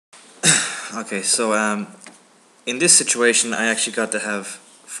Okay, so in this situation, I actually got to have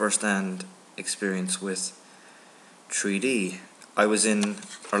first-hand experience with 3D. I was in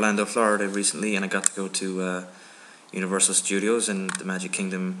Orlando, Florida recently, and I got to go to Universal Studios and the Magic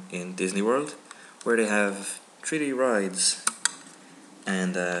Kingdom in Disney World, where they have 3D rides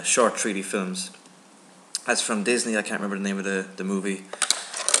and short 3D films. As from Disney, I can't remember the name of the movie.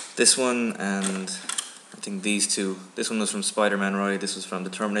 This one and I think these two. This one was from Spider-Man ride, this was from the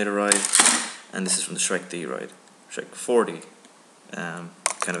Terminator ride, and this is from the Shrek D ride. Shrek 4D.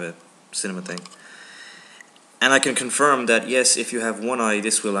 Kind of a cinema thing. And I can confirm that yes, if you have one eye,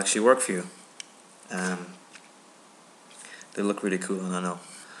 this will actually work for you. They look really cool, and I know.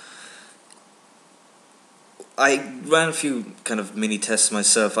 I ran a few kind of mini tests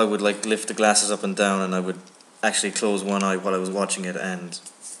myself. I would like lift the glasses up and down, and I would actually close one eye while I was watching it, and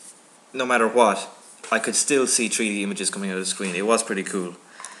no matter what, I could still see 3D images coming out of the screen. It was pretty cool.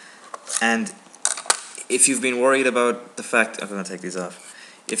 And if you've been worried about the fact, I'm going to take these off.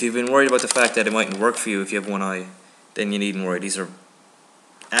 If you've been worried about the fact that it mightn't work for you if you have one eye, then you needn't worry. These are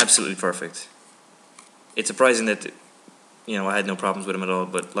absolutely perfect. It's surprising that, you know, I had no problems with them at all,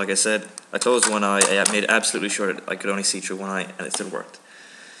 but like I said, I closed one eye, I made absolutely sure that I could only see through one eye, and it still worked.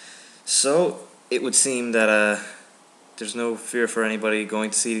 So, it would seem that there's no fear for anybody going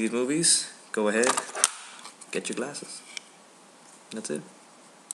to see these movies. Go ahead, get your glasses. That's it.